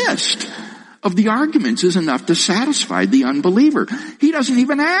list of the arguments is enough to satisfy the unbeliever. He doesn't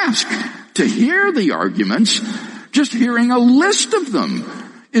even ask to hear the arguments. Just hearing a list of them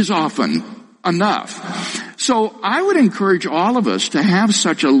is often enough. So I would encourage all of us to have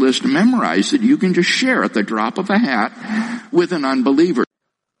such a list memorized that you can just share at the drop of a hat with an unbeliever.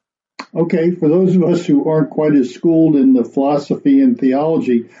 Okay, for those of us who aren't quite as schooled in the philosophy and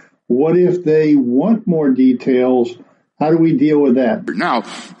theology, what if they want more details? How do we deal with that? Now,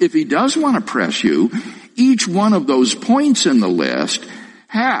 if he does want to press you, each one of those points in the list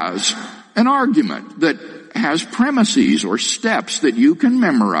has an argument that has premises or steps that you can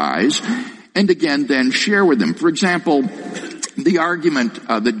memorize and again then share with them. For example, the argument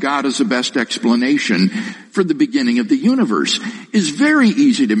that God is the best explanation for the beginning of the universe is very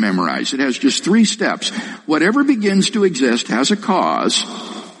easy to memorize. It has just 3 steps. Whatever begins to exist has a cause.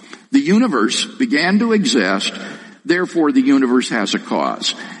 The universe began to exist, therefore the universe has a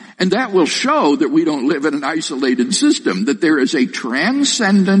cause. And that will show that we don't live in an isolated system, that there is a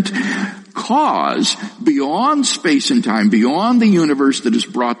transcendent cause beyond space and time, beyond the universe that has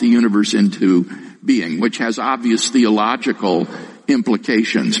brought the universe into being, which has obvious theological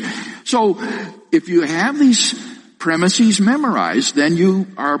implications. So if you have these premises memorized, then you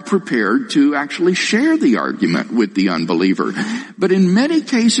are prepared to actually share the argument with the unbeliever. But in many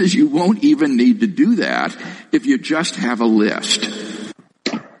cases, you won't even need to do that if you just have a list.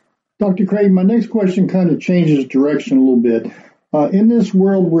 Dr. Craig, my next question kind of changes direction a little bit. In this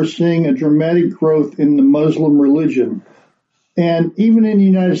world, we're seeing a dramatic growth in the Muslim religion. And even in the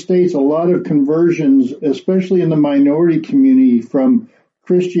United States, a lot of conversions, especially in the minority community, from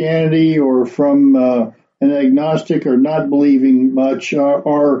Christianity or from an agnostic or not believing much,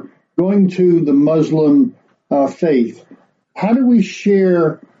 are going to the Muslim faith. How do we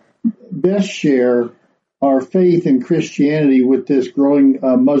best share our faith in Christianity with this growing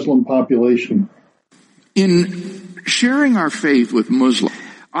Muslim population? In sharing our faith with Muslims,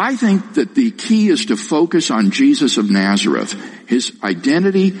 I think that the key is to focus on Jesus of Nazareth, his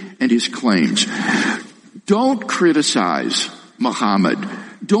identity and his claims. Don't criticize Muhammad.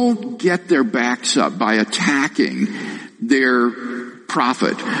 Don't get their backs up by attacking their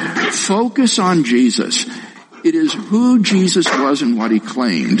prophet. Focus on Jesus. It is who Jesus was and what he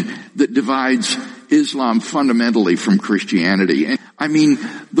claimed that divides Islam fundamentally from Christianity. I mean,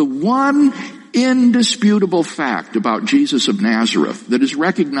 the one indisputable fact about Jesus of Nazareth that is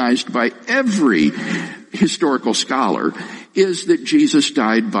recognized by every historical scholar is that Jesus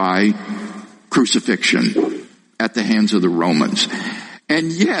died by crucifixion at the hands of the Romans.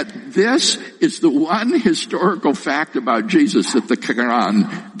 And yet, this is the one historical fact about Jesus that the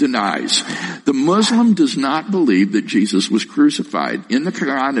Quran denies. The Muslim does not believe that Jesus was crucified. In the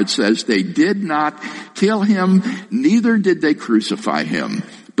Quran it says they did not kill him, neither did they crucify him,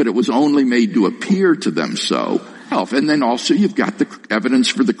 but it was only made to appear to them so. And then also you've got the evidence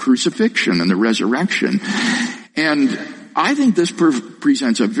for the crucifixion and the resurrection. And I think this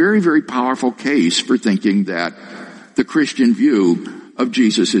presents a very, very powerful case for thinking that the Christian view of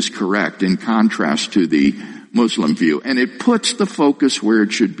Jesus is correct in contrast to the Muslim view. And it puts the focus where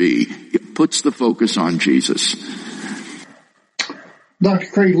it should be. It puts the focus on Jesus. Dr.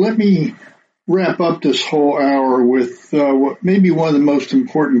 Craig, let me wrap up this whole hour with what maybe one of the most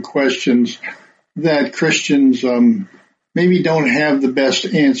important questions that Christians maybe don't have the best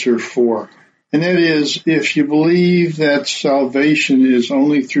answer for. And that is, if you believe that salvation is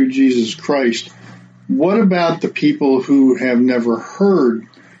only through Jesus Christ, what about the people who have never heard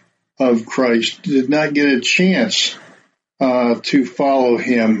of Christ, did not get a chance to follow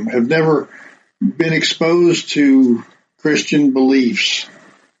him, have never been exposed to Christian beliefs?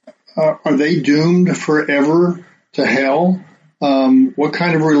 Are they doomed forever to hell? What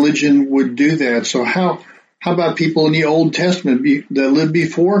kind of religion would do that? So how about people in the Old Testament that lived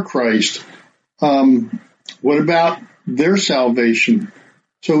before Christ? What about their salvation?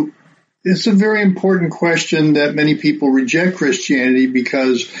 So It's a very important question that many people reject Christianity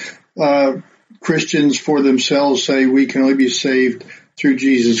because Christians for themselves say we can only be saved through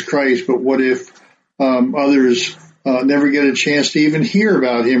Jesus Christ. But what if others never get a chance to even hear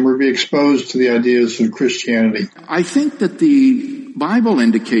about him or be exposed to the ideas of Christianity? I think that the Bible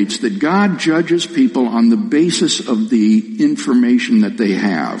indicates that God judges people on the basis of the information that they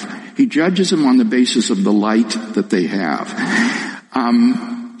have. He judges them on the basis of the light that they have.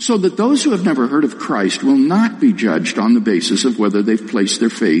 So that those who have never heard of Christ will not be judged on the basis of whether they've placed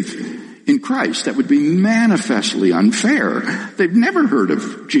their faith in Christ. That would be manifestly unfair. They've never heard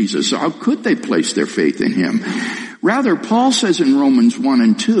of Jesus, so how could they place their faith in him? Rather, Paul says in Romans 1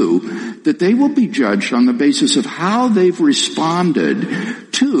 and 2 that they will be judged on the basis of how they've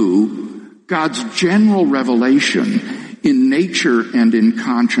responded to God's general revelation in nature and in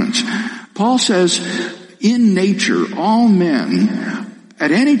conscience. Paul says, in nature, all men,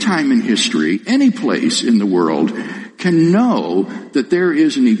 at any time in history, any place in the world, can know that there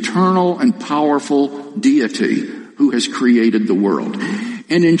is an eternal and powerful deity who has created the world.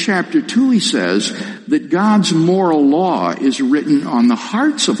 And in chapter 2 he says that God's moral law is written on the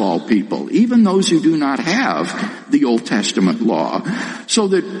hearts of all people, even those who do not have the Old Testament law, so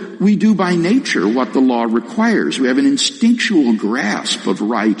that we do by nature what the law requires. We have an instinctual grasp of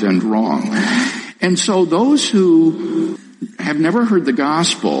right and wrong. And so those who have never heard the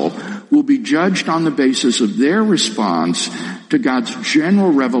gospel will be judged on the basis of their response to God's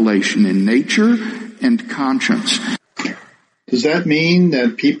general revelation in nature and conscience. Does that mean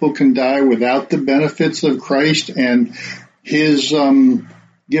that people can die without the benefits of Christ and his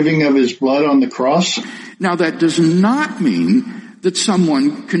giving of his blood on the cross? Now, that does not mean that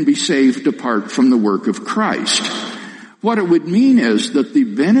someone can be saved apart from the work of Christ. What it would mean is that the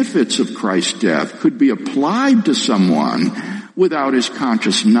benefits of Christ's death could be applied to someone without his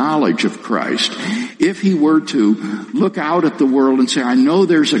conscious knowledge of Christ. If he were to look out at the world and say, I know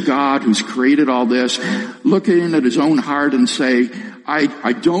there's a God who's created all this, look in at his own heart and say,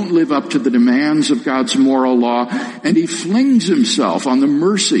 I don't live up to the demands of God's moral law, and he flings himself on the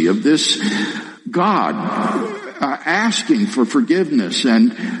mercy of this God, asking for forgiveness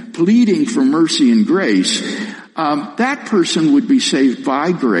and pleading for mercy and grace, that person would be saved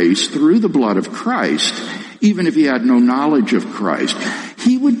by grace through the blood of Christ, even if he had no knowledge of Christ.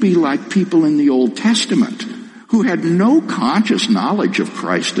 He would be like people in the Old Testament who had no conscious knowledge of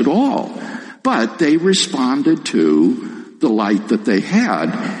Christ at all, but they responded to the light that they had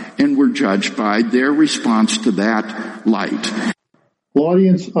and were judged by their response to that light. Well,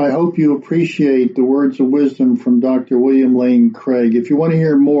 audience, I hope you appreciate the words of wisdom from Dr. William Lane Craig. If you want to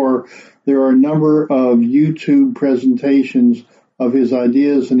hear more, there are a number of YouTube presentations of his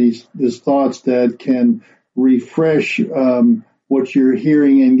ideas and his thoughts that can refresh what you're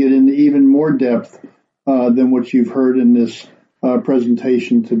hearing and get into even more depth than what you've heard in this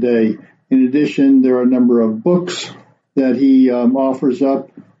presentation today. In addition, there are a number of books that he offers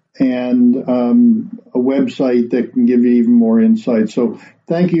up and a website that can give you even more insight. So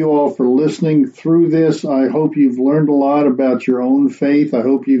thank you all for listening through this. I hope you've learned a lot about your own faith. I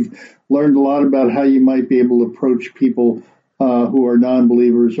hope you've learned a lot about how you might be able to approach people who are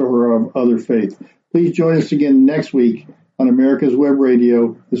non-believers or of other faith. Please join us again next week on America's Web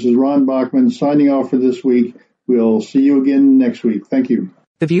Radio. This is Ron Bachman signing off for this week. We'll see you again next week. Thank you.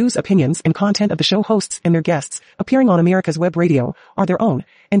 The views, opinions, and content of the show hosts and their guests appearing on America's Web Radio are their own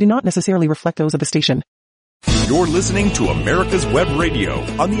and do not necessarily reflect those of the station. You're listening to America's Web Radio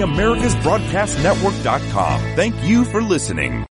on the AmericasBroadcastNetwork.com. Thank you for listening.